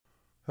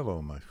Hello,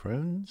 my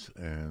friends,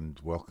 and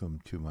welcome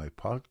to my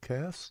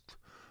podcast,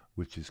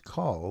 which is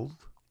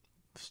called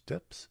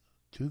Steps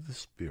to the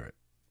Spirit.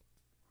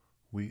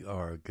 We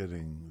are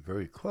getting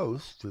very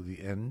close to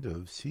the end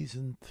of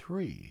Season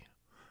 3,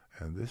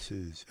 and this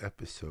is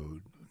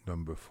episode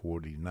number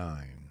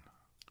 49.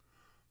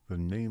 The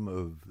name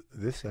of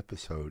this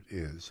episode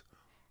is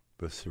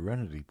The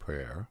Serenity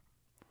Prayer,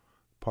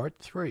 Part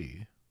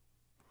 3,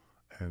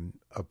 and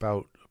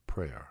About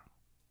Prayer.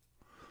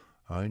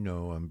 I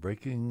know I'm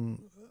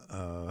breaking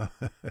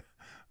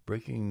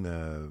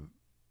the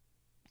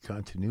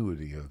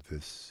continuity of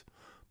this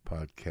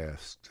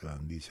podcast,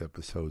 these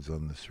episodes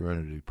on the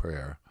Serenity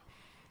Prayer,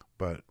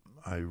 but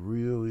I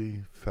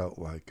really felt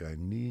like I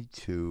need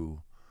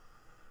to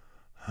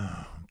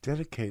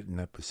dedicate an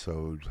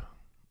episode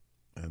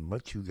and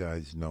let you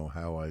guys know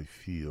how I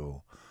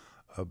feel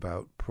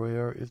about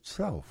prayer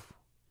itself.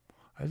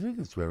 I think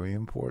it's very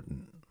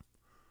important.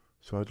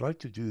 So I'd like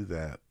to do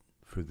that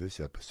for this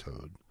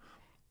episode.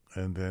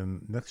 And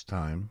then next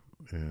time,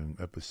 in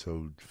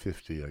episode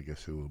 50, I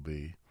guess it will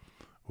be,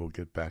 we'll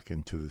get back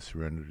into the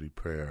Serenity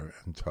Prayer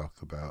and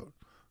talk about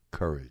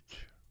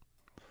courage.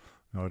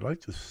 Now, I'd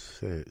like to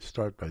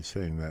start by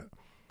saying that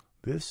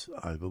this,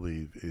 I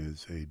believe,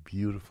 is a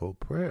beautiful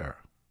prayer.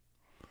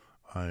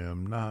 I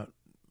am not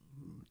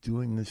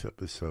doing this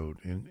episode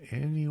in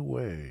any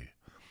way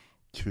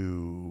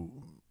to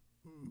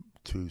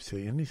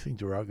say anything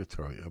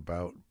derogatory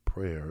about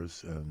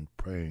prayers and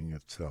praying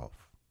itself.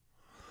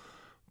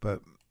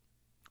 But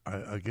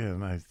I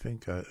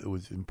think it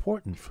was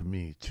important for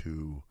me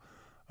to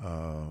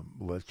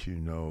let you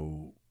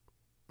know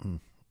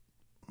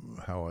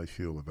how I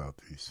feel about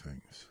these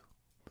things.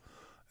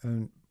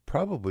 And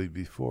probably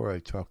before I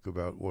talk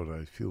about what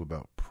I feel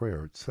about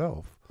prayer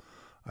itself,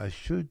 I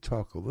should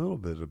talk a little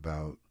bit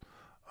about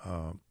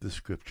the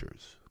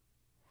scriptures.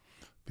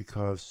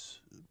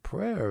 Because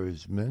prayer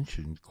is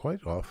mentioned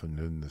quite often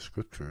in the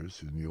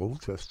scriptures, in the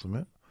Old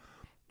Testament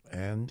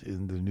and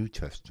in the New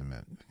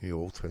Testament. In the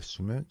Old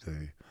Testament,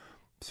 they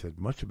said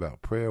much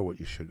about prayer,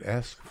 what you should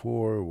ask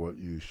for, what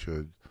you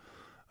should,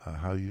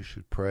 how you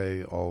should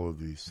pray, all of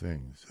these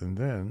things. And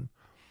then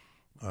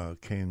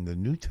came the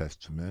New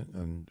Testament,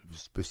 and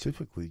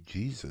specifically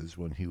Jesus,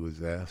 when he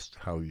was asked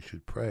how you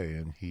should pray,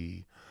 and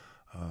he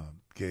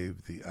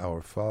gave the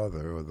Our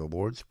Father, or the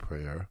Lord's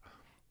Prayer,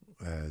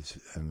 as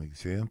an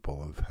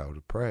example of how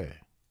to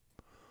pray.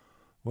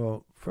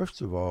 Well,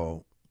 first of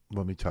all,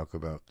 let me talk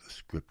about the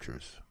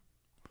scriptures.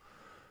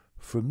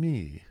 For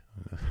me,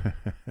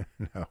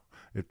 now,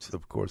 it's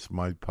of course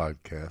my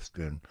podcast,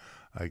 and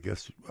I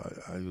guess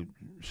I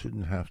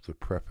shouldn't have to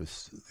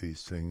preface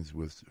these things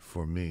with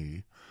 "for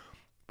me,"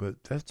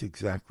 but that's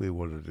exactly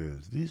what it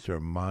is. These are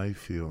my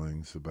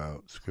feelings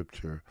about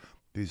Scripture.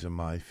 These are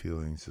my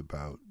feelings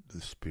about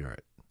the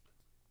Spirit.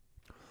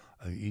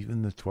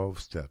 Even the 12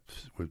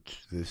 steps,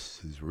 which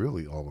this is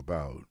really all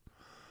about,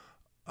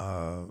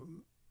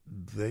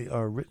 they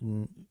are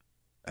written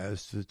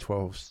as the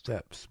 12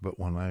 steps. But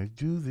when I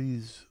do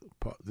this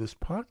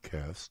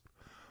podcast,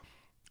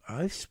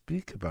 I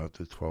speak about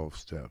the 12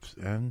 steps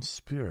and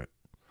Spirit,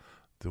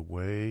 the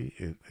way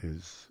it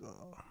is,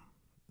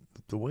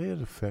 the way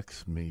it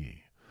affects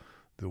me,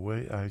 the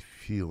way I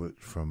feel it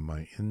from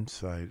my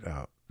inside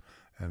out.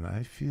 And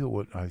I feel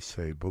what I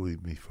say,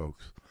 believe me,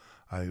 folks.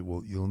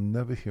 You'll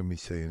never hear me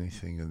say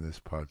anything in this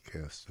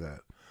podcast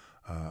that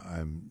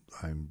I'm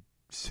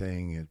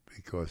saying it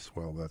because,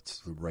 well, that's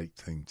the right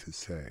thing to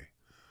say.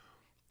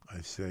 I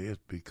say it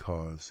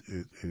because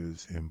it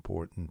is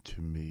important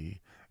to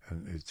me,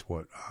 and it's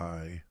what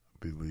I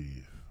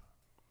believe.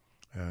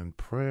 And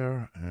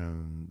prayer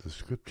and the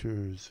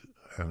scriptures,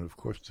 and of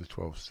course the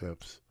 12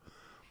 steps,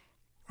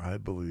 I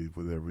believe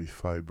with every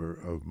fiber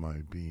of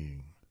my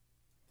being.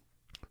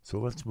 So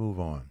let's move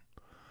on.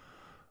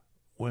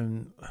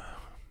 When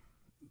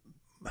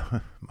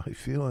my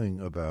feeling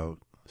about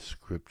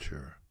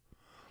Scripture,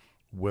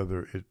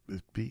 whether it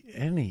be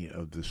any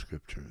of the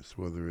Scriptures,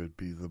 whether it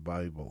be the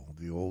Bible,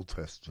 the Old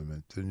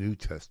Testament, the New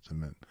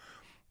Testament,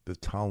 the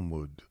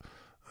Talmud,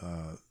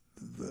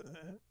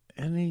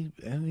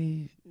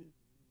 any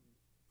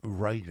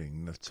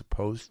writing that's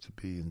supposed to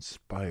be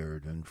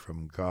inspired and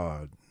from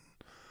God,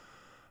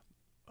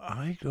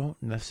 I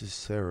don't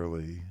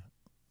necessarily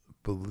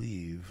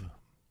believe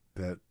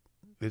that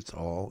it's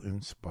all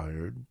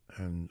inspired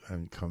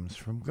and comes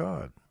from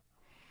God.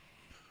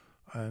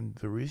 And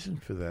the reason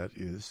for that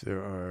is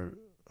there are,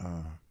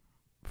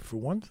 for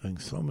one thing,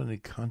 so many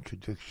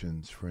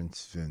contradictions, for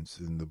instance,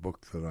 in the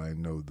book that I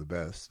know the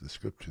best, the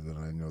scripture that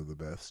I know the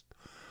best.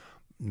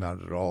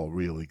 Not at all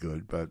really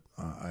good, but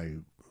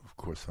of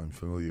course, I'm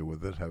familiar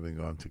with it, having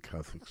gone to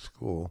Catholic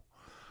school.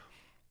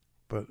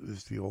 But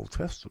it's the Old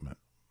Testament.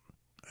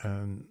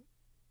 And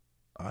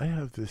I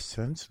have this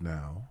sense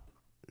now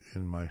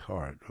in my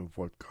heart of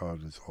what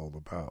God is all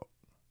about.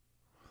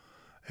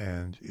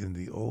 And in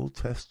the Old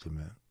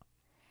Testament,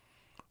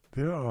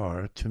 there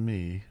are, to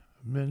me,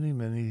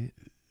 many,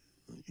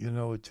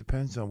 it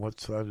depends on what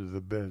side of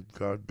the bed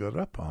God got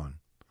up on.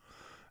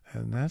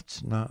 And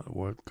that's not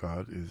what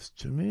God is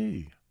to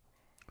me.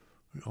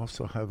 We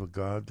also have a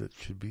God that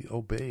should be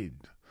obeyed.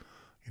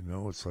 You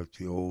know, it's like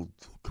the old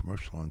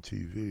commercial on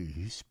TV.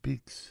 He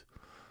speaks,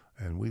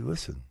 and we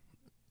listen.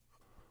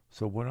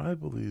 So what I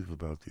believe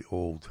about the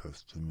Old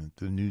Testament,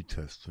 the New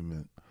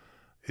Testament,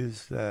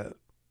 is that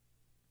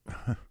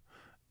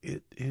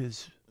it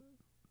is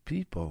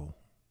people,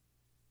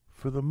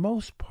 for the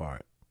most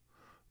part,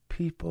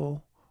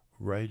 people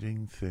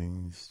writing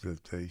things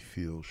that they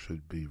feel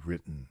should be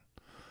written,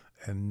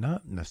 and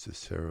not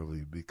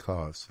necessarily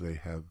because they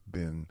have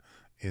been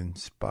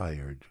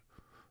inspired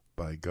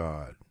by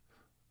God.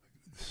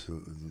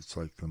 So it's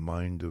like the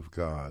mind of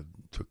God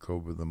took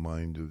over the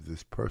mind of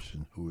this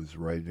person who is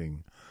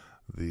writing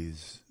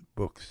these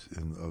books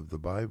of the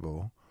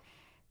Bible,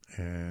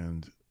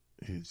 and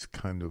it's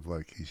kind of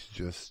like he's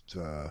just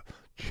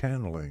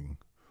channeling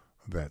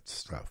that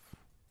stuff.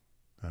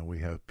 Now we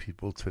have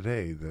people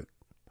today that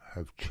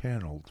have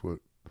channeled what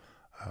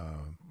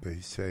they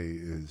say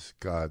is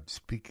God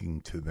speaking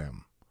to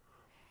them.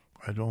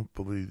 I don't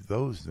believe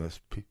those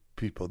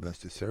people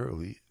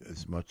necessarily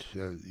as much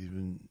as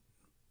even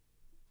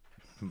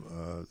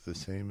the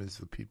same as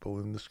the people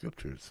in the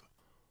scriptures.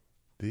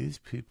 These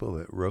people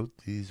that wrote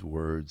these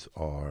words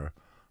are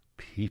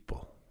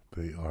people.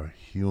 They are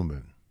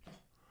human.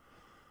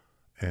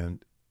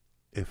 And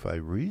if I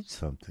read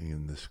something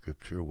in the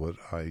scripture, what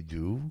I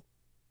do,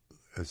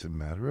 as a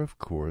matter of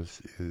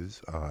course,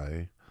 is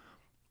I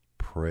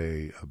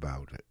pray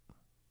about it.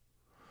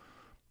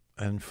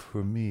 And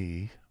for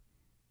me,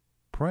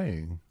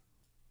 praying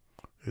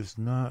is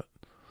not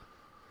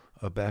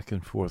a back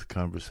and forth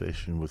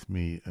conversation with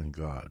me and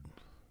God.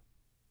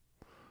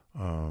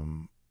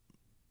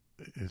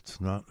 It's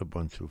not a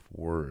bunch of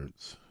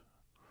words.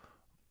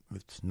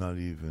 It's not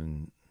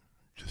even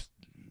just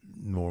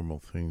normal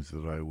things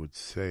that I would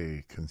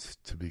say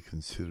to be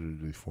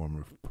considered a form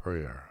of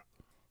prayer.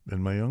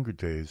 In my younger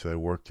days, I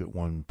worked at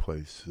one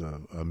place,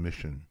 a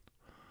mission,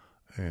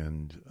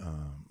 and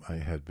I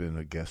had been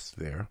a guest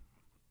there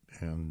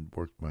and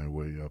worked my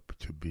way up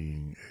to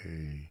being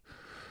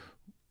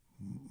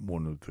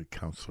one of the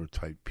counselor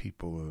type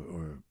people,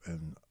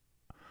 and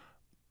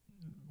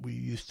we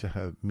used to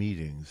have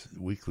meetings,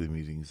 weekly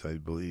meetings, I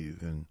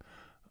believe, and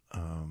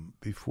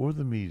before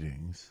the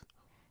meetings,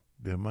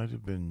 there might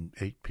have been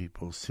 8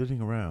 people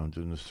sitting around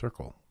in a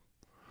circle,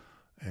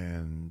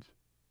 and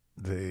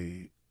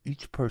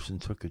each person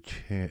took a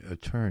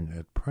turn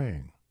at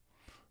praying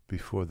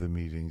before the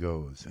meeting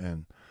goes.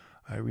 And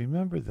I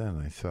remember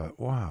then I thought,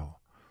 wow,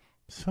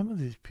 some of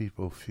these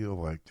people feel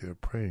like they're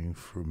praying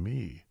for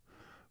me,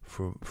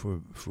 for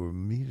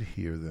me to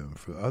hear them,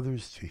 for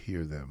others to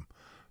hear them,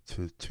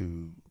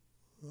 to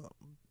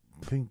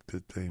think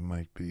that they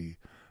might be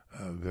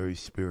very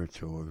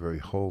spiritual or very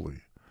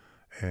holy.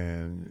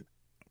 And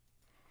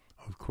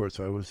of course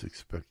I was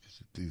expected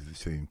to do the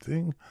same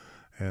thing,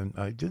 and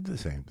I did the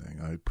same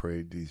thing. I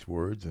prayed these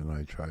words, and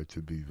I tried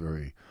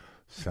to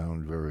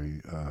sound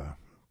very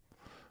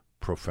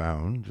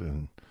profound,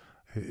 and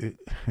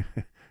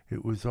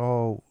it was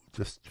all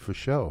just for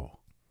show.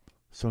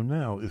 So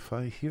now, if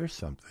I hear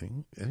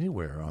something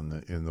anywhere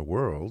in the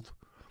world,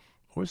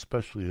 or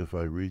especially if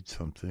I read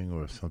something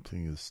or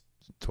something is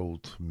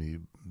told to me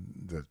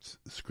that's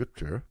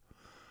scripture,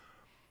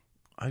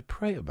 I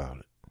pray about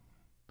it.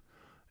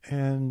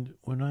 And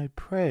when I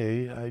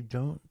pray, I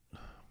don't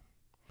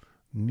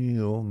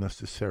kneel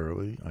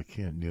necessarily. I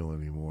can't kneel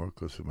anymore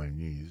because of my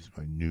knees,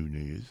 my new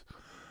knees.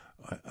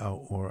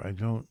 Or I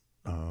don't,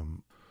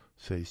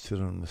 say, sit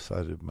on the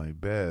side of my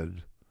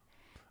bed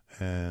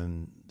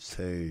and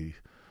say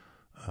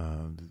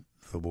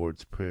the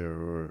Lord's Prayer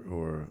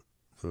or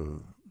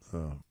the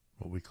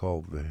what we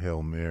call the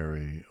Hail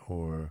Mary,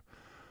 or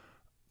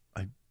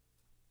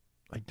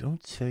I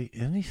don't say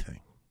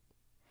anything.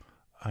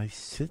 I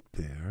sit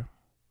there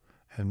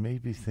and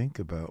maybe think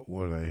about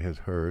what I had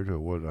heard or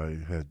what I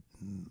had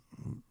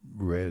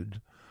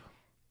read,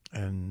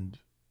 and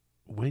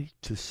wait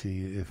to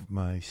see if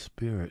my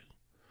spirit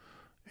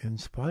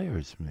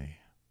inspires me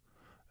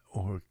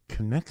or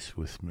connects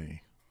with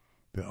me.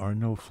 There are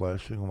no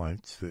flashing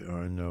lights, there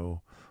are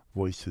no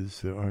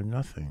voices, there are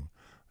nothing.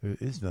 There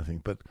is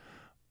nothing, but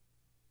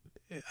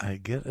I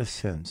get a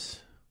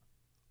sense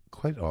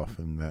quite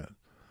often that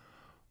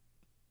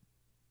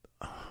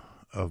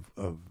of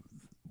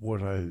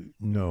what I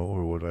know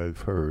or what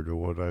I've heard or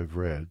what I've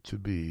read to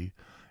be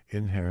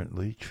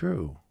inherently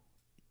true,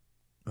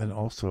 and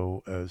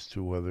also as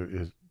to whether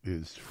it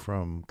is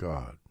from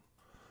God.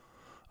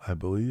 I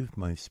believe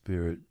my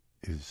spirit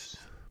is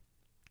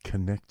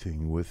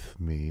connecting with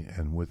me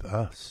and with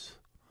us.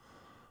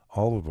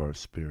 All of our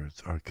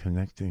spirits are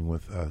connecting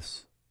with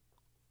us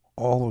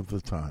all of the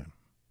time.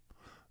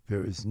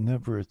 There is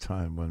never a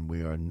time when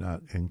we are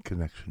not in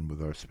connection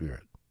with our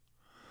spirit.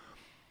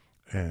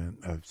 And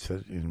I've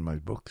said in my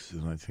books,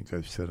 and I think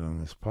I've said on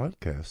this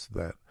podcast,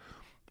 that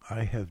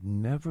I have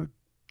never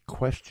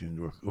questioned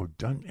or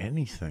done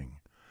anything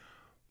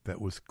that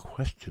was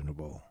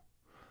questionable,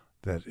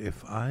 that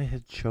if I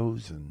had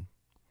chosen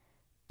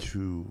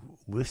to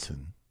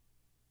listen,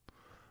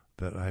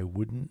 that I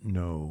wouldn't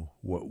know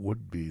what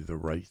would be the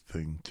right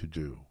thing to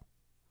do.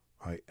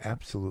 I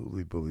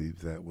absolutely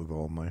believe that with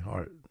all my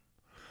heart.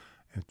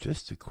 It's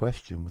just a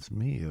question with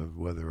me of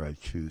whether I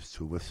choose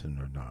to listen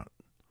or not.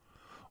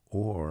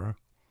 Or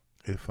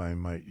if I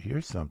might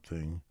hear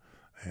something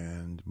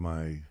and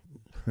my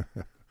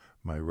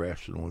my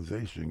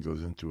rationalization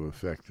goes into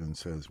effect and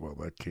says, well,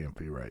 that can't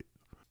be right.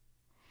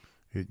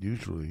 It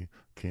usually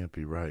can't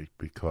be right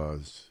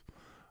because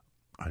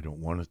I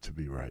don't want it to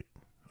be right.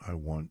 I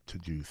want to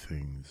do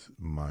things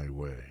my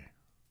way.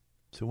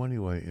 So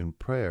anyway, in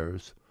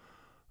prayers,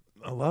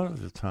 a lot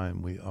of the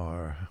time we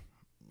are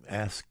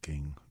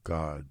asking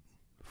God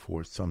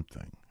for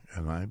something,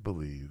 and I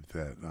believe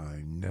that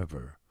I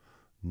never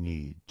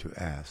need to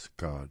ask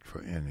God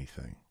for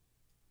anything.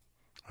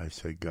 I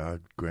say,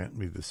 God, grant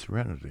me the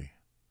serenity,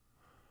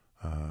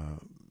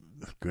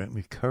 grant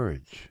me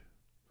courage,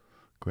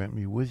 grant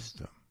me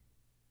wisdom.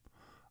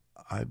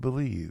 I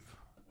believe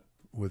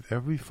with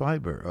every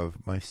fiber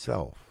of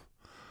myself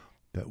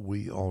that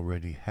we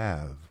already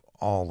have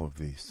all of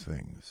these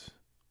things.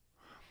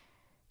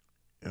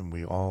 And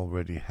we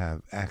already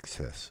have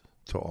access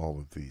to all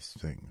of these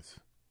things.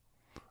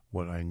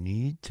 What I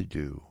need to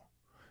do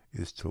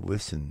is to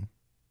listen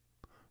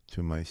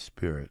to my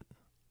spirit,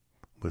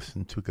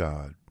 listen to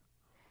God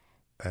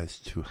as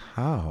to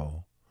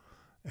how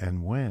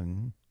and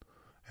when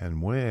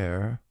and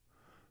where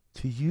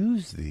to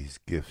use these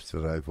gifts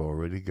that I've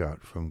already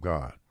got from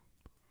God.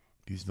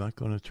 He's not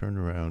going to turn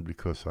around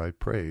because I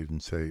prayed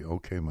and say,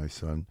 okay, my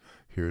son,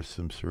 here's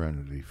some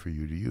serenity for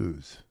you to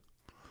use.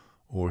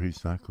 Or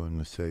he's not going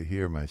to say,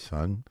 here, my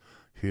son,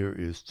 here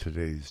is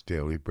today's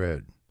daily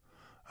bread.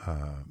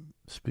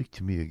 Speak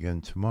to me again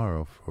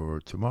tomorrow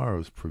for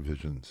tomorrow's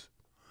provisions.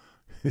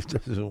 It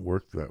doesn't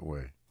work that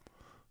way.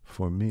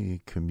 For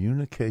me,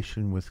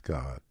 communication with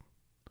God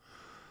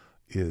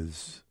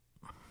is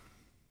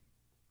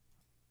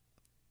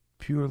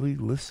purely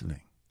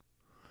listening.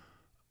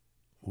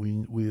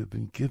 We have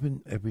been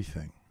given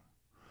everything.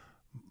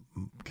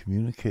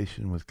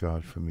 Communication with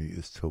God for me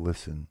is to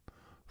listen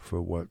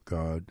for what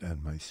God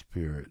and my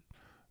spirit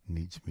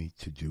needs me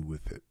to do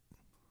with it.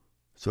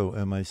 So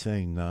am I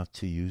saying not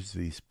to use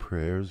these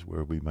prayers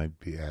where we might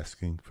be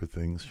asking for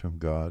things from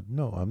God?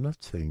 No, I'm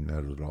not saying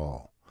that at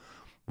all.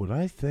 What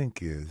I think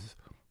is,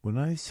 when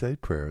I say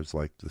prayers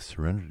like the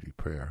Serenity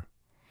Prayer,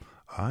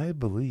 I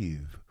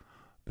believe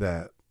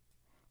that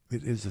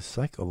it is a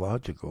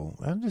psychological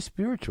and a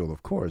spiritual,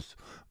 of course,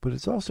 but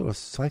it's also a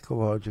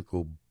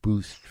psychological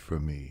boost for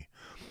me.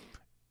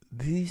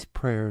 These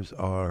prayers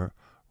are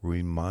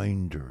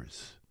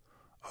reminders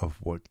of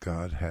what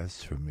God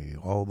has for me,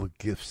 all the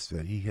gifts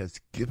that He has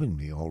given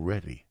me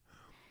already.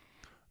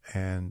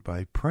 And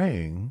by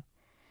praying,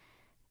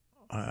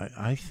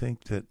 I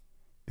think that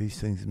these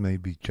things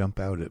maybe jump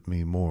out at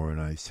me more,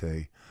 and I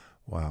say,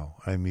 wow,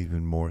 I'm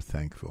even more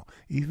thankful.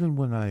 Even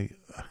when I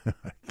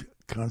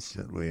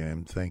constantly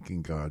am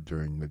thanking God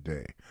during the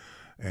day.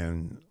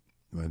 And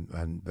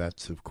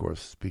that's, of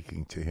course,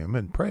 speaking to Him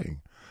and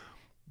praying.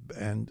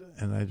 And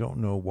I don't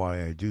know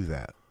why I do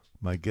that.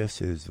 My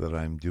guess is that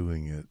I'm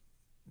doing it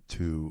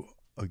to,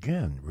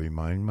 again,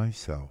 remind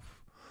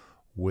myself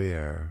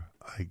where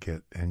I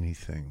get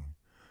anything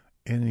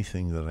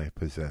that I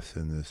possess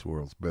in this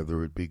world,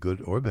 whether it be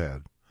good or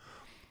bad.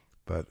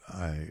 But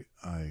I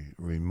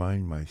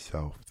remind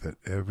myself that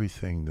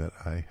everything that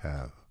I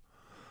have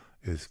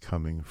is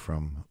coming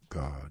from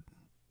God.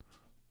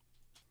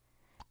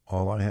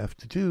 All I have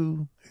to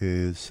do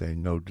is say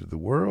no to the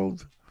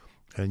world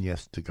and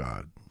yes to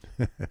God.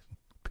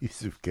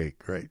 Piece of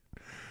cake, right?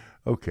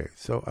 Okay,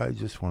 so I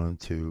just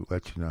wanted to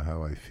let you know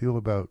how I feel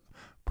about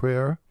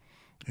prayer,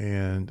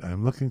 and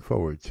I'm looking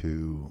forward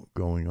to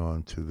going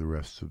on to the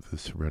rest of the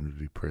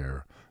Serenity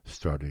Prayer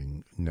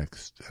starting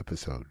next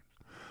episode.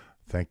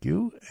 Thank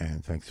you,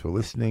 and thanks for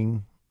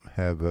listening.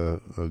 Have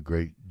a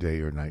great day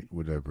or night,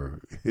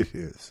 whatever it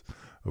is.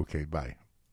 Okay, bye.